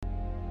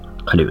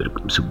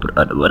அனைவருக்கும்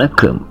சூப்பரான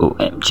வணக்கம்.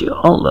 ஓஎம்ஜி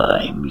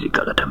ஆன்லைன்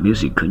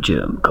மியூசிக்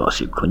கொஞ்சம்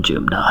காசிப்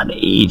கொஞ்சம் நான்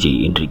ஏஜி.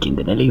 இன்றைக்கு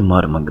இந்த நிலையும்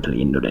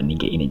மாறுமங்கத்தில் என்னோட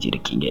நீங்கள்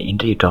இணைஞ்சிருக்கீங்க.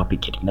 இன்றைய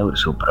டாபிக் கேட்டிங்கன்னா ஒரு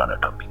சூப்பரான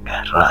டாபிக்,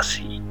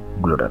 ராசி.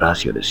 உங்களோட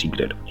ராசியோட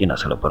சீக்ரெட் பற்றி நான்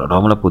சொல்ல போகிறேன்.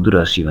 நார்மலாக பொது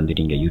ராசி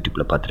நீங்கள்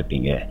யூடியூப்பில்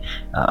பார்த்துருப்பீங்க.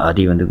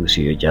 அதை உங்கள்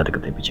சுய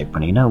ஜாதகத்தை போய் செக்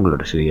பண்ணிங்கன்னா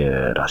உங்களோட சுய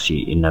ராசி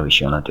என்ன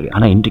விஷயம்லாம் தெரியும்.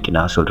 ஆனால் இன்றைக்கு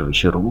நான் சொல்கிற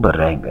விஷயம் ரொம்ப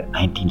ரேங்க.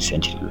 19th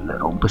centuryயில்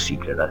ரொம்ப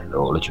சீக்ரெட்டாக இந்த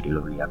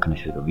ஓலைச்சுடியில் வெளியாக்கின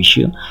சில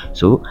விஷயம்.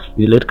 ஸோ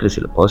இதில் இருக்கிற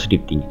சில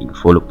பாசிட்டிவ் திங்க் நீங்கள்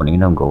ஃபாலோ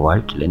பண்ணிங்கன்னா உங்கள்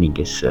வாழ்க்கையில்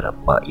நீங்கள்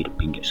சிறப்பாக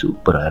இருப்பீங்க,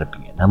 சூப்பராக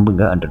இருப்பீங்க.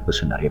 நம்புங்க,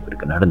 100% நிறைய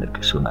பேருக்கு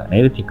நடந்திருக்கு. ஸோ நான்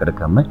நேரத்தை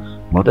கிடக்காமல்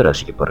மொதல்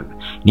ராசிக்கு போகிறேங்க.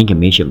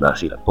 நீங்கள் மேஷம்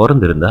ராசியில்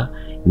பிறந்திருந்தால்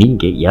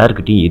நீங்கள்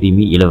யாருக்கிட்டையும்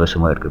எதையுமே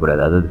இலவசமாக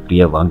இருக்கக்கூடாது, அதாவது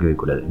ஃப்ரீயாக வாங்கவே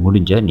கூடாது.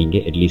 முடிஞ்சால்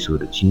நீங்கள் அட்லீஸ்ட்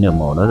ஒரு சின்ன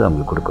அமௌண்ட்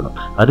அவங்களுக்கு கொடுக்கணும்.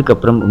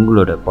 அதுக்கப்புறம்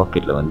உங்களோட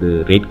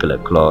பாக்கெட்டில் ரெட்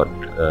கலர் கிளாத்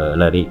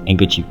எல்லாரையும்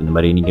நெங்கச்சீப் இந்த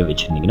மாதிரி நீங்கள்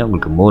வச்சுருந்தீங்கன்னா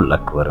உங்களுக்கு மோர்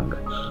லக் வருங்க.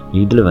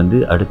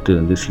 இதில்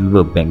அடுத்து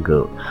சில்வர்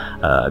பெங்கல்,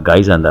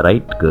 கைஸ் அந்த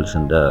ரைட், கேர்ள்ஸ்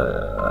அந்த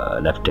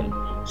லெஃப்ட் ஹேண்ட்.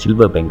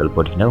 சில்வர் பெங்கல்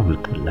போட்டிங்கன்னா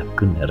உங்களுக்கு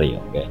லக்கு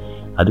நிறையங்க.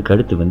 அதுக்கு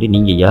அடுத்து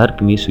நீங்கள்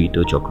யாருக்குமே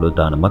ஸ்வீட்டோ சாக்லேட்டோ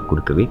தானமாக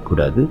கொடுக்கவே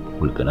கூடாது.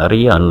 உங்களுக்கு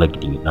நிறைய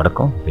அன்லக்கிட்டிங்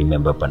நடக்கும்,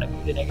 ரிமெம்பர் பண்ணுங்கள்.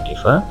 இது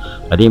நெகட்டிவாக.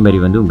 அதே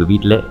மாதிரி உங்கள்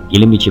வீட்டில்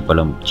எலுமிச்சை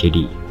பழம்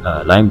செடி,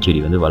 லைம் செடி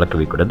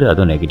வளர்க்கவே கூடாது.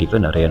 அதுவும்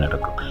நெகட்டிவாக நிறையா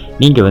நடக்கும்.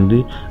 நீங்கள்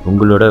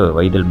உங்களோட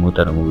வயதில்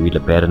மூத்தார் உங்கள்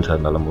வீட்டில் பேரண்ட்ஸாக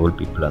இருந்தாலும், ஓல்ட்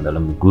பீப்புளாக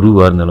இருந்தாலும்,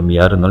 குருவாக இருந்தாலும்,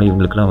 யார் இருந்தாலும்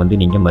இவங்களுக்குலாம்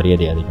நீங்கள்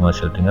மரியாதை அதிகமாக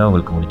செலுத்துங்க.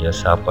 அவங்களுக்கு முடிஞ்ச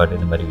சாப்பாடு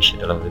இந்த மாதிரி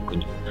விஷயத்தெல்லாம்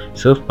கொஞ்சம்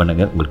சர்வ்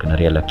பண்ணுங்கள். உங்களுக்கு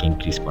நிறைய லக்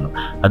இன்க்ரீஸ் பண்ணும்.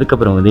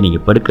 அதுக்கப்புறம்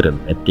நீங்கள் படுக்கிற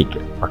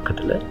மெத்தைக்கு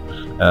பக்கத்தில்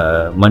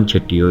மண்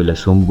சட்டியோ இல்லை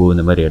சொம்போ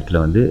இந்த மாதிரி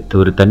இடத்துல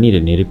ஒரு தண்ணீரை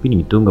நிரப்பி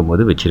நீங்கள் தூங்கும்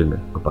போது வச்சுருங்க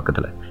உங்கள்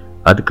பக்கத்தில்.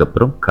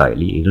 அதுக்கப்புறம்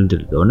காலையில்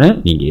இருந்துட்டோன்னே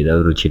நீங்கள்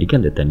ஏதாவது ஒரு செடிக்கு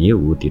அந்த தண்ணியை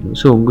ஊற்றிடணும்.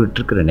 ஸோ உங்கள்கிட்ட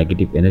இருக்கிற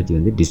நெகட்டிவ்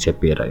எனர்ஜி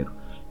டிஸப்பியர் ஆகிடும்.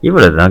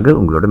 இவ்வளோ தாங்க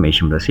உங்களோட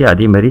மேஷம் ராசி.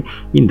 அதே மாதிரி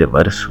இந்த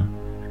வருஷம்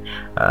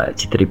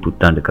சித்திரை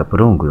புத்தாண்டுக்கு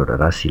அப்புறம் உங்களோட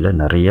ராசியில்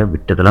நிறையா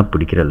விட்டதெல்லாம்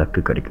பிடிக்கிற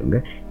லக்கு கிடைக்குங்க.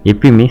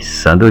 எப்பயுமே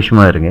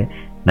சந்தோஷமாக இருங்க.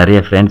 நிறைய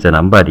ஃப்ரெண்ட்ஸை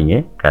நம்பாதீங்க,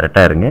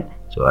 கரெக்டாக இருங்க.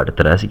 ஸோ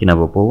அடுத்த ராசிக்கு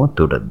நம்ம போவோம்.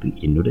 தொடர்ந்து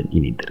என்னுடன்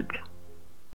இணைந்திருங்க.